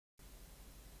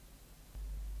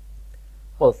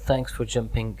Well, thanks for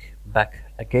jumping back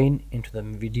again into the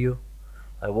video.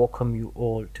 I welcome you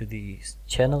all to the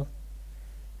channel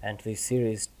and to the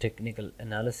series Technical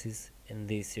Analysis. In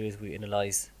this series we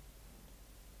analyze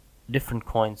different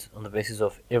coins on the basis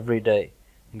of every day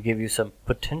and give you some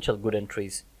potential good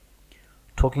entries.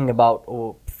 Talking about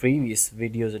our previous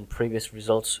videos and previous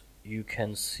results, you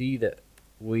can see that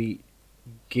we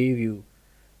gave you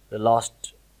the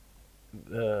last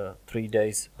 3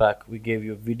 days back, we gave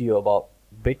you a video about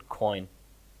Bitcoin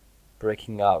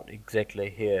breaking out exactly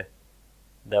here.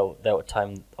 That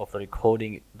time of the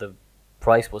recording, the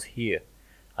price was here,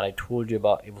 and I told you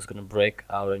about it was going to break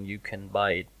out and you can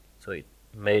buy it. So it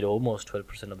made almost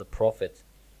 12% of the profit.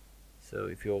 So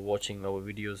if you're watching our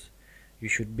videos, you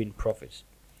should be in profits.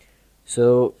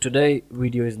 So today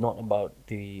video is not about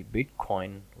the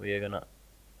Bitcoin. We are gonna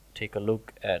take a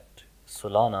look at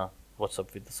Solana. What's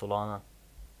up with the Solana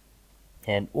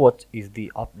and what is the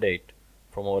update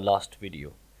from our last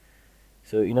video.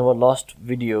 So in our last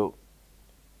video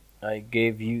I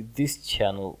gave you this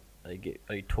channel.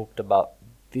 I talked about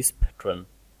this pattern,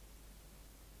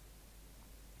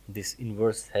 this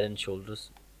inverse head and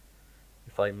shoulders.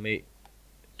 If I may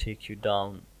take you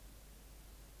down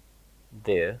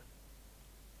there,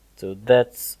 so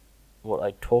that's what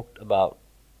I talked about,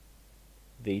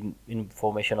 the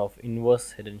information of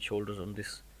inverse head and shoulders on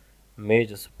this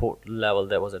major support level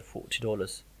that was at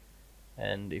 $40.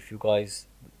 And if you guys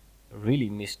really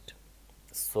missed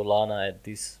Solana at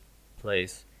this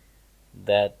place,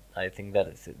 that I think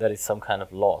that is some kind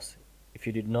of loss. If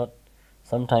you did not,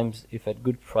 sometimes if at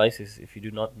good prices, if you do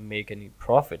not make any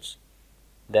profits,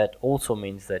 that also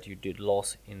means that you did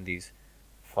loss in these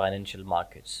financial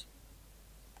markets.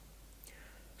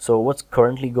 So what's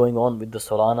currently going on with the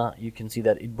Solana? You can see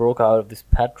that it broke out of this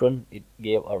pattern, it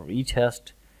gave a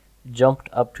retest, jumped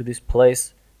up to this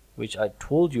place, which I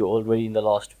told you already in the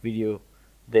last video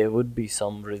there would be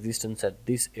some resistance at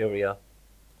this area.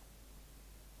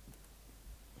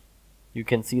 You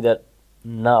can see that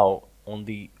now on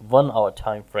the 1 hour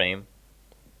time frame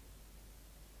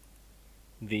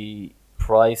the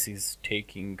price is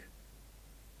taking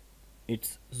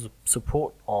its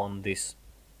support on this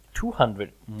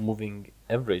 200 moving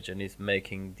average and is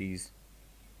making these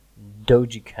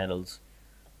doji candles.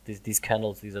 These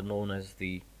candles, these are known as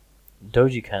the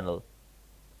doji candle.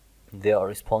 They are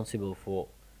responsible for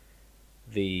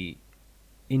the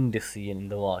indecision in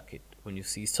the market. When you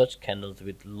see such candles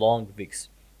with long wicks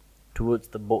towards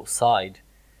the both side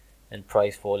and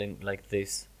price falling like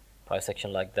this, price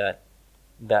action like that,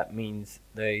 that means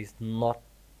there is not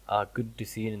a good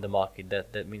decision in the market.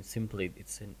 That means simply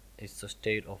it's a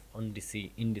state of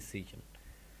indecision.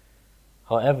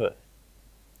 However,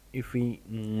 if we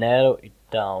narrow it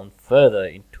down further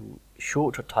into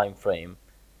shorter time frame,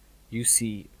 you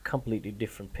see a completely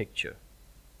different picture.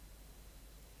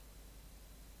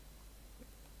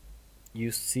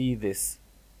 You see this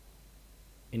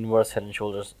inverse head and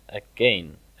shoulders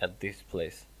again at this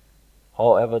place.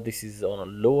 However, this is on a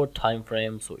lower time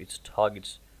frame, so its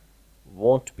targets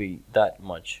won't be that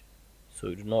much,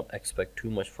 so do not expect too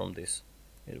much from this.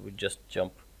 It would just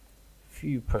jump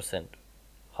few percent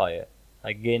higher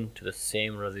again to the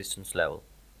same resistance level.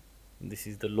 And this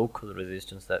is the local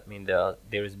resistance. That means the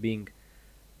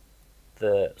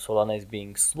Solana is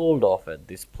being sold off at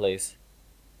this place.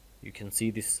 You can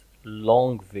see this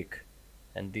long wick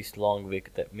and this long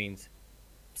wick. That means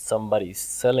somebody is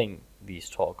selling the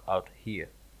stock out here.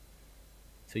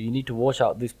 So you need to watch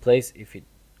out this place. If it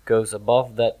goes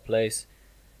above that place,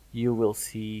 you will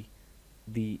see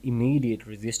the immediate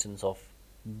resistance of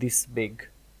this big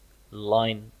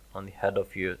line on the head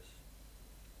of yours.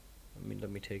 Let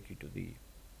me take you to the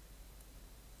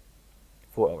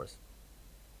 4 hours.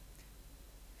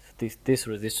 This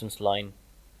resistance line,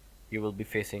 you will be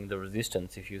facing the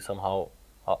resistance if you somehow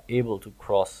are able to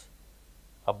cross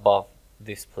above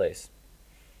this place.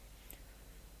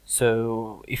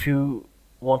 So if you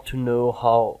want to know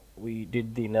how we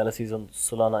did the analysis on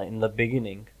Solana in the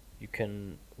beginning, you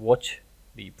can watch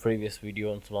the previous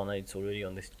video on Solana. It's already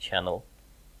on this channel.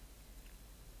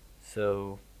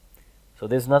 So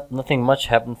there's nothing much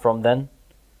happened from then.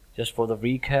 Just for the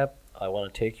recap, I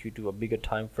want to take you to a bigger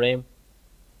time frame.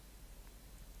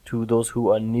 To those who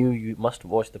are new, you must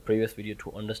watch the previous video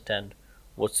to understand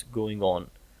what's going on.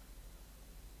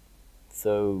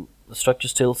 So the structure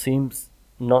still seems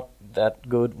not that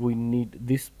good. We need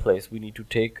this place. We need to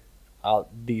take out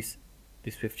this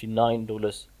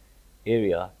 $59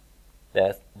 area.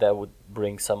 That would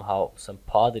bring somehow some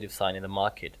positive sign in the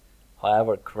market.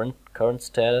 However, current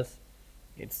status,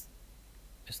 it's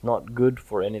not good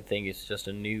for anything. It's just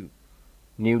a new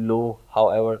low.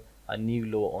 However, a new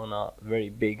low on a very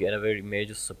big and a very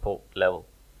major support level.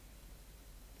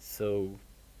 So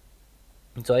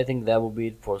I think that will be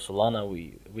it for Solana.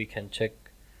 We can check.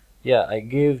 Yeah,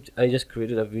 I just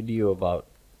created a video about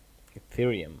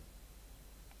Ethereum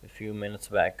a few minutes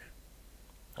back.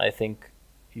 I think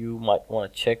you might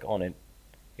want to check on it.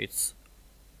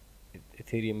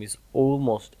 Ethereum is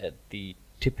almost at the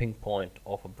tipping point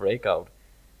of a breakout.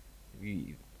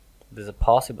 There's a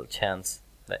possible chance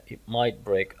that it might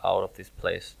break out of this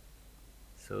place.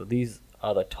 So these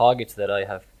are the targets that I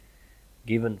have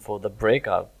given for the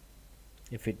breakout.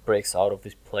 If it breaks out of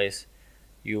this place,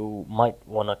 you might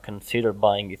want to consider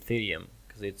buying Ethereum,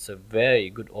 because it's a very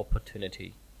good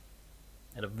opportunity,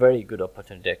 and a very good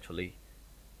opportunity actually,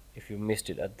 if you missed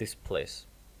it at this place.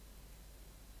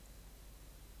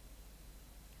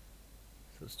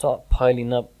 So start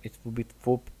piling up. It will be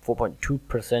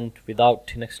 4.2% without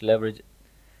 10x leverage,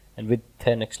 and with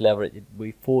 10x leverage it will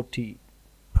be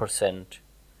 40%,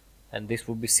 and this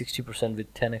would be 60%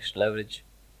 with 10x leverage,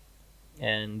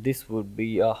 and this would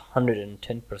be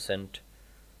 110%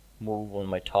 move on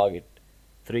my target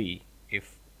 3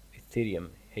 if Ethereum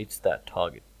hits that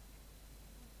target.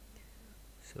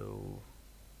 So,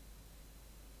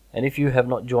 and if you have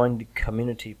not joined the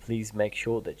community, please make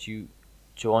sure that you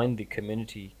join the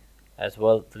community as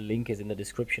well. The link is in the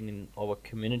description. In our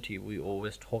community we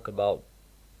always talk about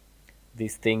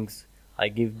these things. I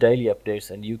give daily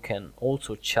updates, and you can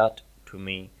also chat to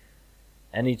me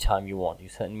anytime you want. You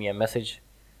send me a message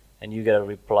and you get a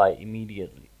reply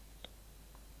immediately.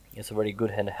 It's a very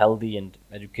good and healthy and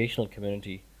educational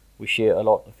community. We share a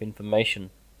lot of information.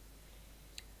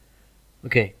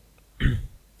 Okay.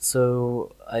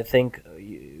 So I think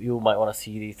you might want to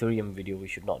see the Ethereum video. We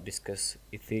should not discuss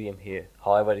Ethereum here.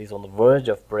 However, it is on the verge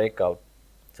of breakout,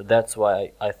 so that's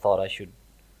why I thought I should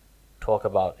talk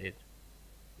about it.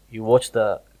 You watch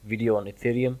the video on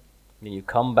Ethereum, then you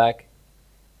come back,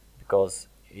 because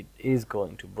it is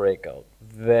going to break out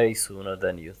very sooner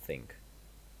than you think.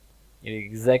 It is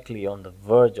exactly on the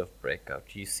verge of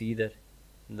breakout. You see that?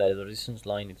 That is the resistance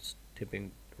line. It's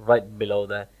tipping right below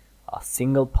that. A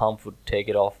single pump would take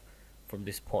it off from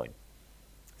this point.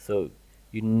 So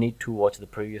you need to watch the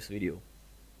previous video,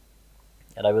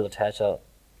 and I will attach a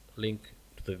link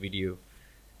to the video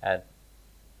at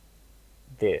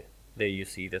there you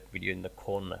see that video in the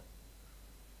corner.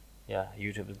 Yeah,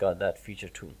 YouTube has got that feature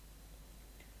too.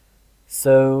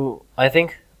 So I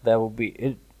think that will be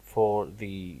it for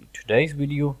today's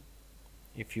video.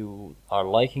 If you are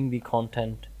liking the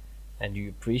content and you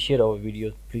appreciate our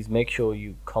videos, please make sure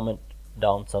you comment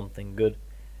down something good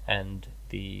and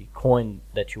the coin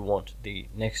that you want the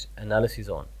next analysis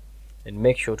on, and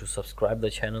make sure to subscribe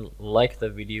the channel, like the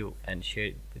video, and share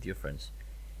it with your friends.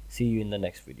 See you in the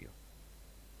next video.